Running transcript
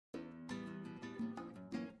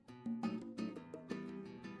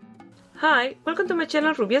Hi, welcome to my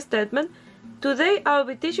channel Rubia Statement. Today I'll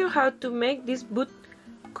be teaching you how to make these boot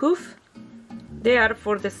cuff. They are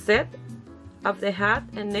for the set of the hat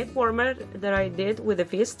and neck warmer that I did with the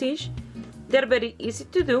V-stitch. They're very easy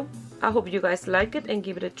to do. I hope you guys like it and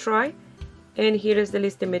give it a try. And here is the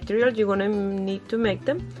list of material you're gonna need to make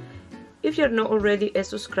them. If you're not already a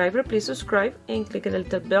subscriber, please subscribe and click on the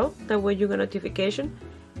little bell. That way you get notification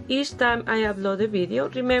each time I upload a video.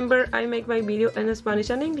 Remember, I make my video in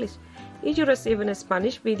Spanish and English. If you receive a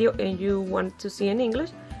Spanish video and you want to see in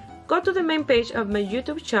English, go to the main page of my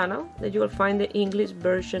YouTube channel that you will find the English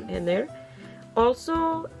version in there.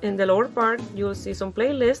 Also, in the lower part, you will see some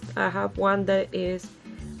playlists. I have one that is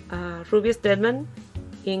Rubia Statement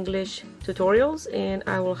English tutorials, and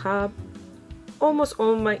I will have almost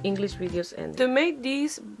all my English videos in there. To make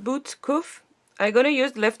these boot cuff, I'm going to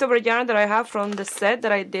use leftover yarn that I have from the set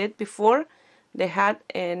that I did before, the hat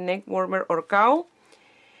and neck warmer or cowl.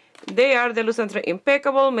 They are the Lucentra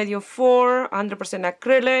Impeccable, medium 4, 100%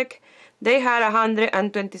 acrylic. They had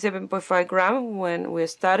 127.5 grams when we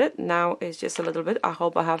started. Now it's just a little bit. I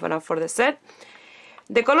hope I have enough for the set.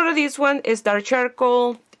 The color of this one is dark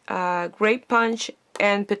charcoal, grape punch,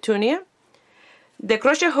 and petunia. The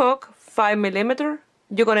crochet hook, 5mm.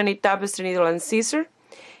 You're going to need tapestry needle and scissor.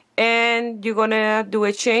 And you're going to do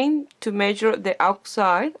a chain to measure the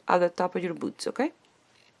outside at the top of your boots, okay?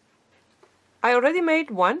 I already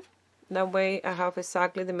made one. That way I have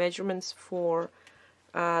exactly the measurements for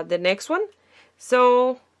the next one.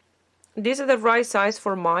 So this is the right size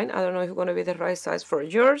for mine. I don't know if it's going to be the right size for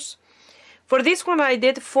yours. For this one I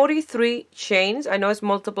did 43 chains. I know it's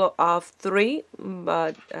multiple of 3,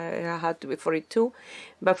 but I had to be 42.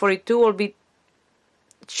 But 42 will be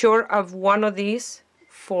short of one of these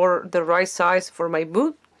for the right size for my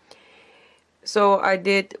boot. So I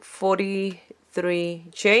did 43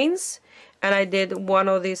 chains. And I did one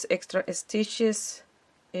of these extra stitches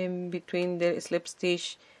in between the slip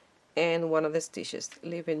stitch and one of the stitches,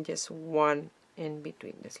 leaving just one in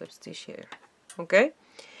between the slip stitch here. Okay,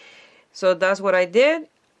 so that's what I did.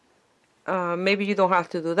 Maybe you don't have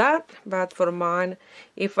to do that, but for mine,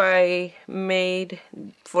 if I made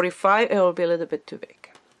 45, it will be a little bit too big.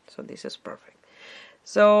 So this is perfect.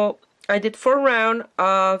 So I did 4 rounds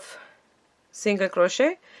of single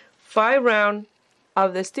crochet, 5 rounds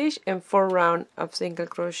of the stitch, and 4 rounds of single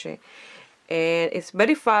crochet, and it's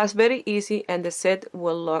very fast, very easy, and the set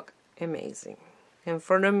will look amazing. In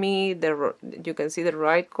front of me, you can see the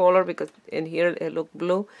right color because in here it looks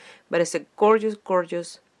blue, but it's a gorgeous,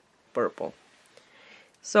 gorgeous purple.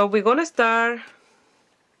 So we're gonna start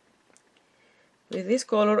with this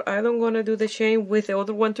color. I don't gonna do the chain with the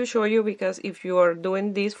other one to show you, because if you are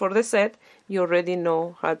doing this for the set, you already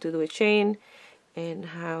know how to do a chain and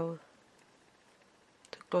how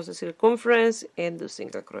close the circumference and do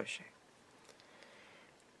single crochet.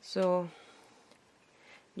 So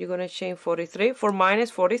you're gonna chain 43. For mine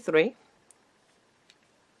is 43.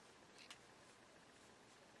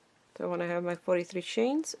 So when I have my 43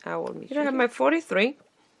 chains, I will meet you. Here I have my 43.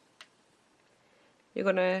 You're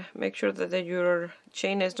gonna make sure that your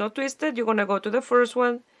chain is not twisted. You're gonna go to the first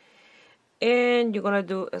one and you're gonna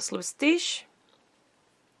do a slip stitch.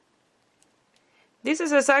 This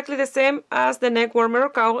is exactly the same as the neck warmer or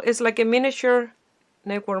cowl. It's like a miniature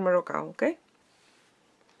neck warmer or cowl, okay?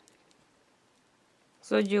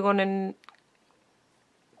 So you're gonna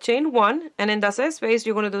chain 1, and in that same space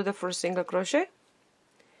you're gonna do the first single crochet.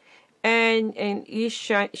 And in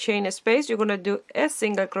each chain space you're gonna do a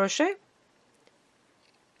single crochet.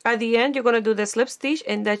 At the end you're gonna do the slip stitch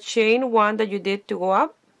in that chain 1 that you did to go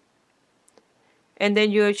up. And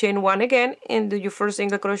then you chain 1 again and do your first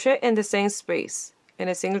single crochet in the same space,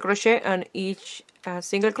 and a single crochet on each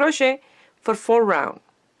single crochet for 4 rounds.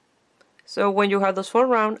 So when you have those 4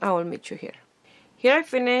 rounds, I will meet you here. Here I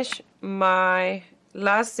finish my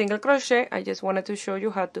last single crochet. I just wanted to show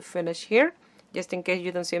you how to finish here, just in case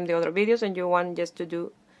you don't see in the other videos and you want just to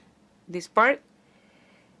do this part.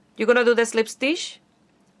 You're gonna do the slip stitch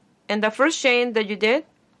and the first chain that you did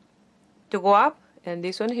to go up, and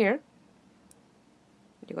this one here.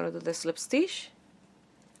 You're going to do the slip stitch.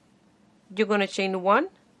 You're going to chain 1,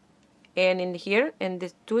 and in here, in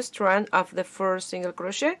the 2 strands of the first single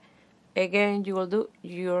crochet, again you will do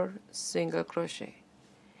your single crochet,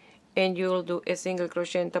 and you will do a single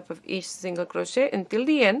crochet on top of each single crochet until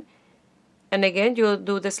the end. And again you'll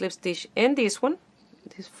do the slip stitch in this one,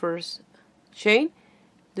 this first chain,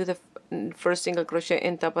 do the first single crochet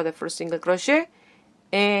on top of the first single crochet,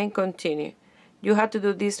 and continue. You have to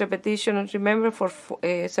do this repetition, and remember,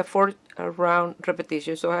 it's a 4 round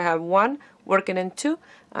repetition. So I have 1 working in 2,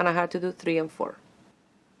 and I have to do 3 and 4.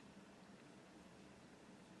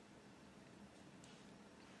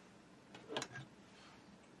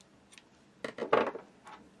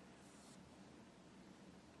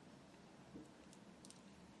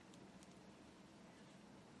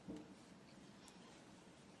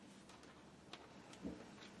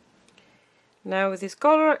 Now with this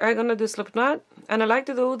color I'm gonna do slip knot, and I like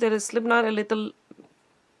to do the slip knot a little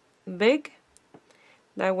big.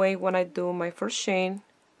 That way when I do my first chain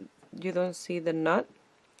you don't see the knot.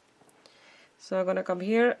 So I'm gonna come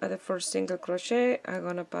here at the first single crochet, I'm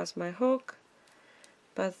gonna pass my hook,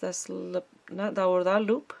 pass the slip knot or that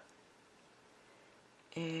loop,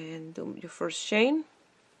 and do your first chain.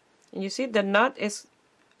 And you see the knot is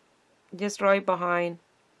just right behind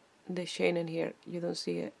the chain in here. You don't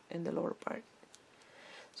see it in the lower part.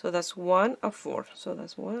 So that's 1 of 4. So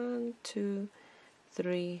that's 1, 2,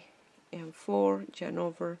 3, and 4. Yarn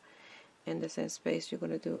over, in the same space you're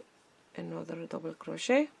gonna do another double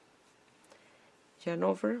crochet. Yarn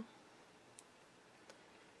over.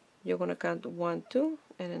 You're gonna count 1, 2,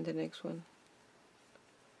 and then the next one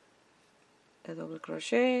a double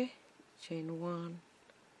crochet, chain 1,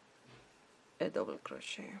 a double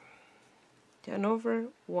crochet, yarn over,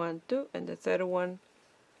 1, 2, and the third one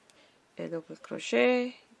a double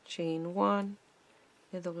crochet, chain 1,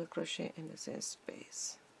 a double crochet in the same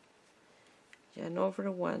space, yarn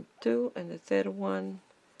over, 1, 2, and the third one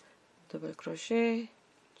double crochet,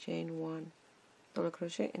 chain 1, double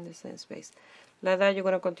crochet in the same space. Like that you're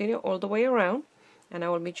going to continue all the way around, and I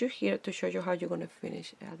will meet you here to show you how you're going to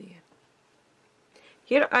finish at the end.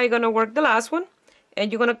 Here I'm going to work the last one,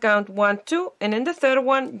 and you're going to count 1, 2, and in the third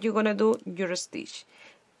one you're going to do your stitch,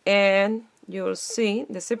 and you'll see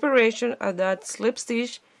the separation of that slip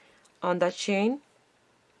stitch on that chain,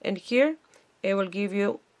 and here it will give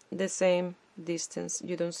you the same distance.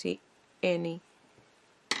 You don't see any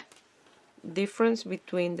difference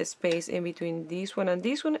between the space in between this one and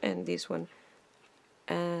this one and this one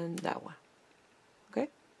and that one. Okay,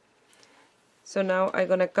 so now I'm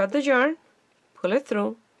gonna cut the yarn, pull it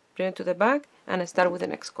through, bring it to the back, and I start with the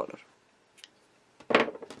next color.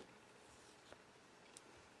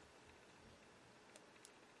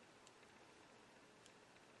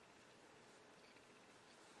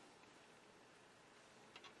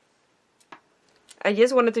 I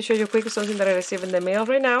just wanted to show you quick something that I received in the mail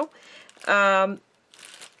right now. I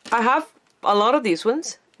have a lot of these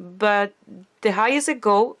ones, but the highest it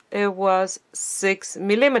go, it was 6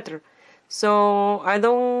 millimeter. So I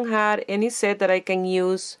don't have any set that I can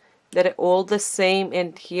use that are all the same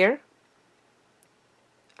in here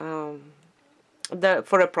for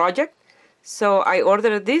a project. So I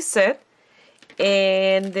ordered this set,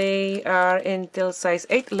 and they are until size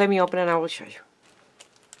 8. Let me open and I will show you.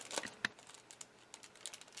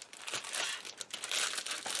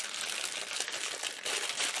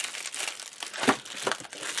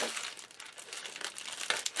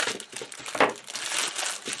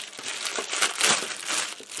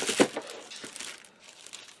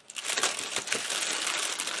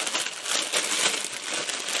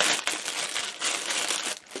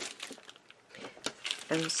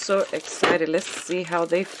 I'm so excited. Let's see how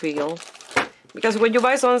they feel. Because when you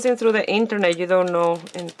buy something through the internet, you don't know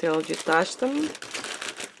until you touch them.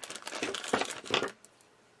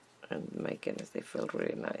 And my goodness, they feel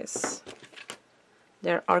really nice.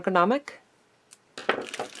 They're ergonomic.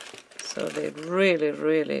 So they really,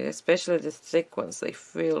 really, especially the thick ones, they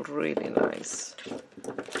feel really nice.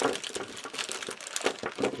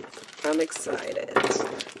 I'm excited.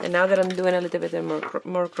 And now that I'm doing a little bit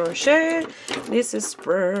more crochet, this is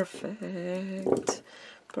perfect.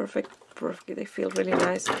 Perfect. They feel really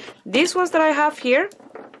nice. These ones that I have here,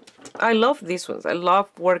 I love these ones. I love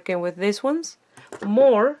working with these ones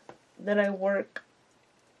more than I work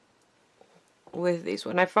with this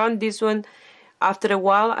one. I found this one, after a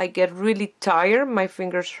while I get really tired, my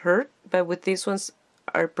fingers hurt, but with these ones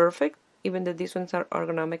are perfect, even though these ones are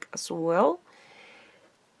ergonomic as well.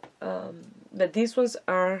 But these ones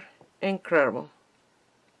are incredible.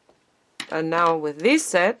 And now with this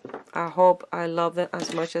set, I hope I love them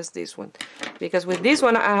as much as this one, because with this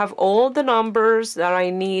one I have all the numbers that I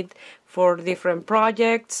need for different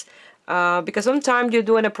projects, because sometimes you're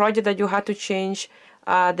doing a project that you have to change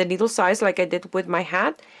the needle size, like I did with my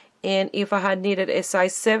hat, and if I had needed a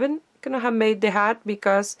size 7, I couldn't have made the hat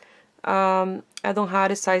because I don't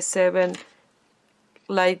have a size 7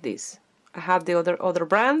 like this. I have the other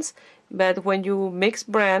brands, but when you mix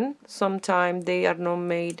brand, sometimes they are not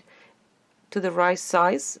made to the right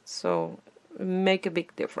size, so make a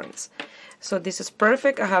big difference. So this is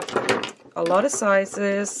perfect. I have a lot of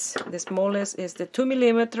sizes. The smallest is the 2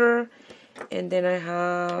 millimeter, and then I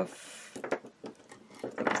have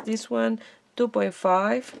this one,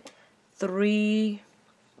 2.5, 3,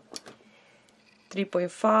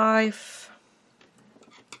 3.5,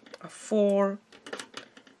 4,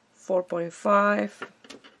 4.5,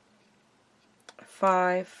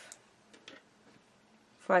 5,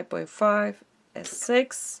 5.5, a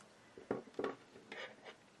 6,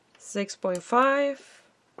 6.5,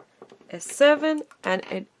 a 7, and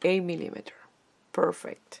an 8mm.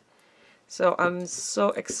 Perfect. So I'm so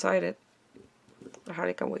excited. I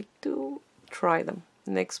hardly can't wait to try them.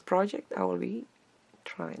 Next project I will be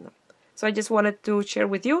trying them. So I just wanted to share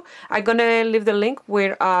with you. I'm gonna leave the link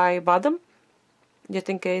where I bought them, just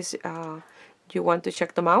in case you want to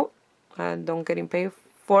check them out and don't get paid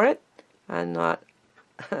for it. And not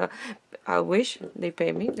I wish they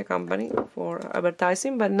pay me, the company, for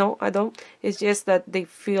advertising, but no, I don't. It's just that they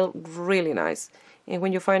feel really nice. And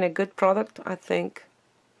when you find a good product, I think,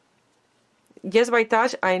 just by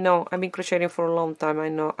touch, I know. I've been crocheting for a long time. I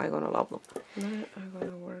know I'm gonna love them. Now I'm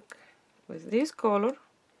gonna work with this color.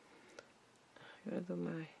 I'm gonna do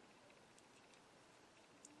my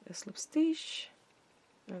slip stitch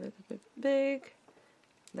a little bit big.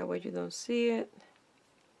 That way you don't see it.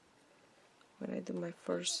 When I do my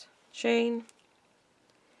first chain,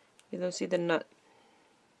 you don't see the knot,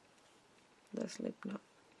 the slip knot.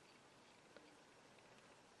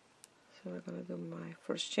 So we're gonna do my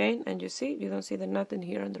first chain, and you see, you don't see the knot in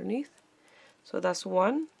here underneath. So that's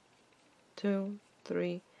 1, 2,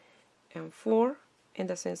 3, and 4. In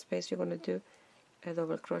the same space, you're gonna do a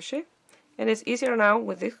double crochet, and it's easier now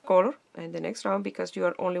with this color and the next round because you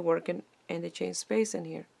are only working in the chain space in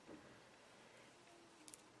here.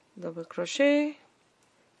 Double crochet,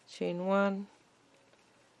 chain 1,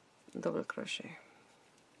 double crochet,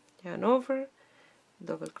 yarn over,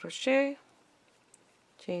 double crochet,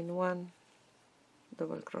 chain 1,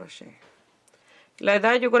 double crochet. Like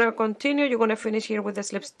that, you're going to continue. You're going to finish here with the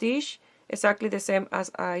slip stitch, exactly the same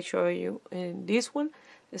as I show you in this one.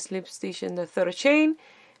 The slip stitch in the third chain,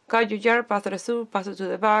 cut your yarn, pass it through, pass it to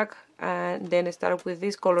the back, and then start with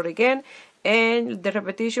this color again. And the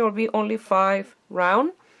repetition will be only 5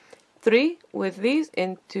 rounds. 3 with this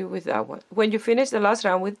and 2 with that one. When you finish the last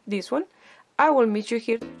round with this one, I will meet you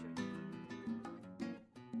here.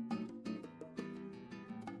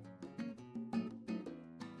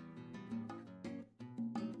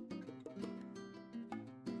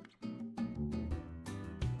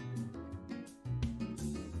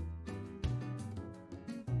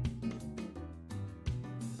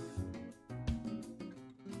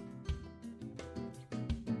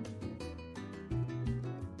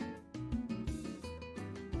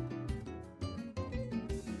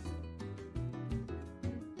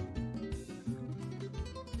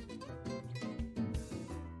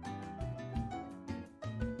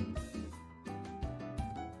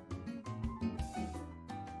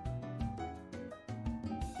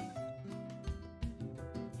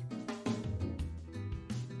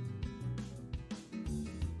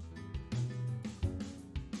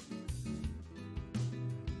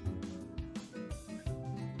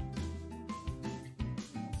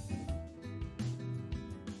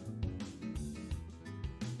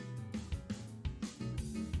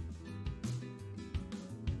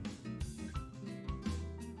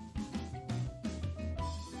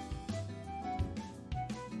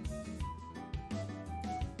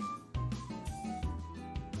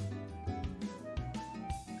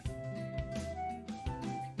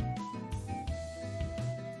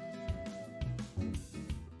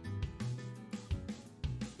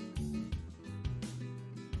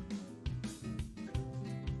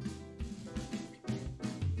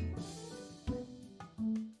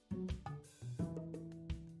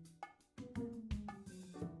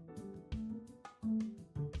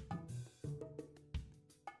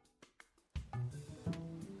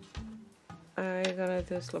 I'm gonna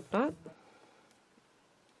do a slip knot.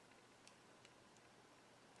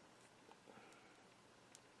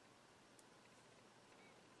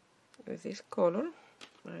 With this color.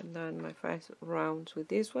 I've done my 5 rounds with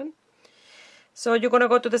this one. So you're gonna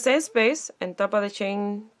go to the same space and top of the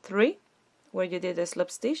chain 3 where you did the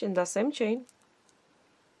slip stitch in that same chain.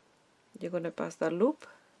 You're gonna pass that loop.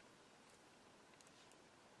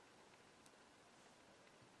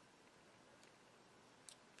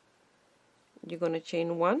 You're going to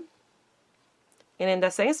chain 1, and in the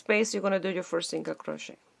same space you're going to do your first single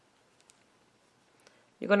crochet.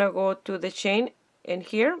 You're going to go to the chain in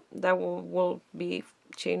here, that will be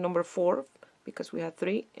chain number 4 because we have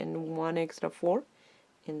 3 and 1 extra 4,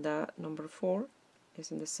 and that number 4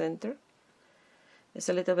 is in the center. It's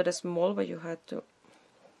a little bit small, but you have to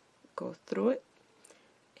go through it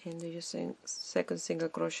and do your second single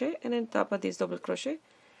crochet, and on top of this double crochet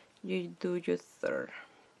you do your third.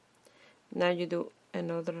 Now you do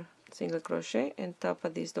another single crochet on top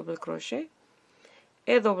of this double crochet,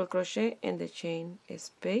 a double crochet in the chain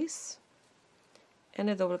space, and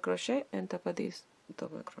a double crochet on top of this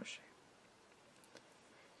double crochet.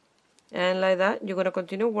 And like that, you're going to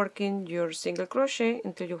continue working your single crochet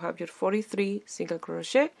until you have your 43 single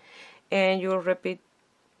crochet, and you'll repeat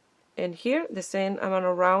in here the same amount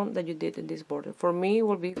of round that you did in this border. For me, it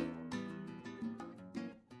will be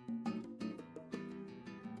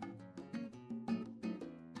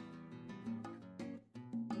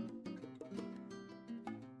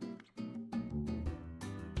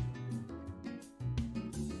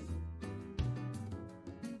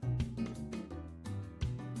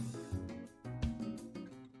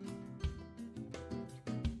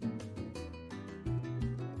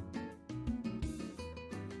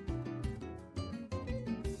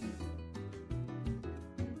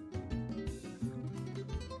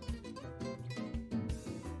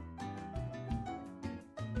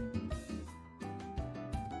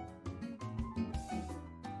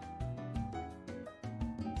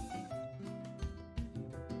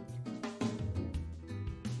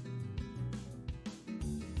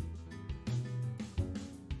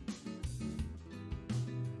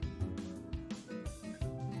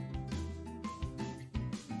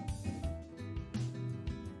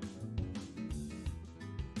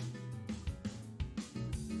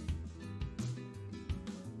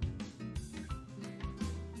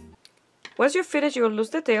once you finish, you'll lose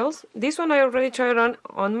the tails. This one I already tried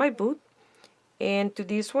on my boot, and to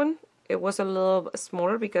this one it was a little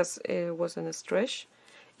smaller because it wasn't a stretch,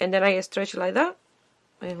 and then I stretch like that,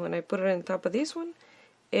 and when I put it on top of this one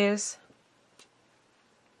is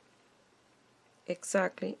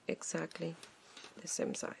exactly the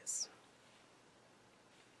same size.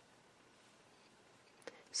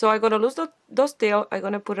 So I'm gonna lose those tails. I'm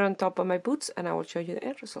gonna put it on top of my boots, and I will show you the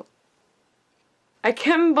end result. I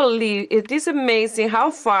can't believe it is amazing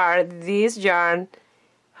how far this yarn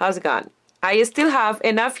has gone. I still have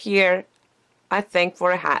enough here, I think,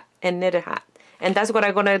 for a hat, a knitted hat. And that's what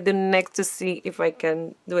I'm gonna do next to see if I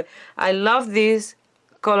can do it. I love this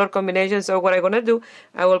color combination, so what I'm gonna do,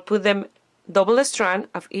 I will put them double strand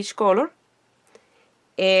of each color,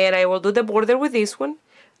 and I will do the border with this one.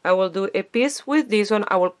 I will do a piece with this one.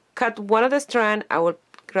 I will cut one of the strand. I will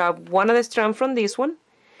grab one of the strand from this one,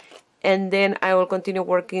 and then I will continue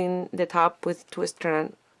working the top with 2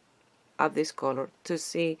 strands of this color to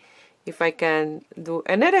see if I can do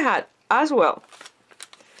a knitted hat as well.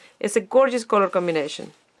 It's a gorgeous color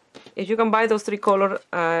combination. If you can buy those 3 colors,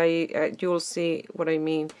 you will see what I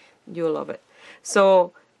mean. You'll love it.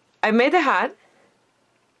 So I made a hat.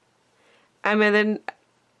 I made a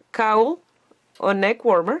cowl or neck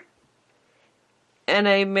warmer, and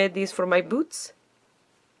I made this for my boots,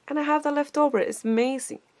 and I have the leftover. It's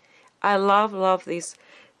amazing. I love this.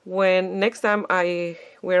 When next time I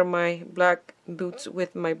wear my black boots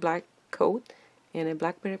with my black coat and a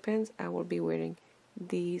black pair of pants, I will be wearing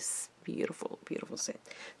this beautiful set.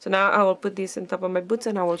 So now I will put this on top of my boots,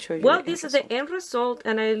 and I will show you. Well, this is the end result,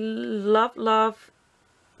 and I love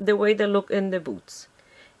the way they look in the boots.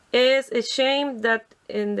 It's a shame that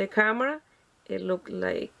in the camera it look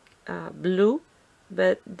like blue,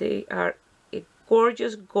 but they are a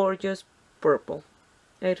gorgeous purple.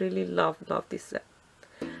 I really love this set.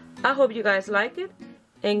 I hope you guys like it,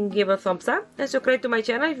 and give a thumbs up and subscribe to my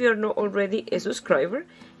channel if you're not already a subscriber.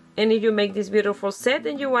 And if you make this beautiful set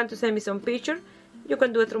and you want to send me some picture, you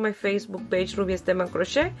can do it through my Facebook page, Ruby Esteban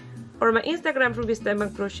Crochet, or my Instagram, Ruby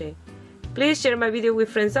Esteban Crochet. Please share my video with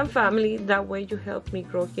friends and family. That way you help me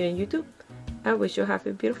grow here on YouTube. I wish you have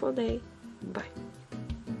a beautiful day. Bye.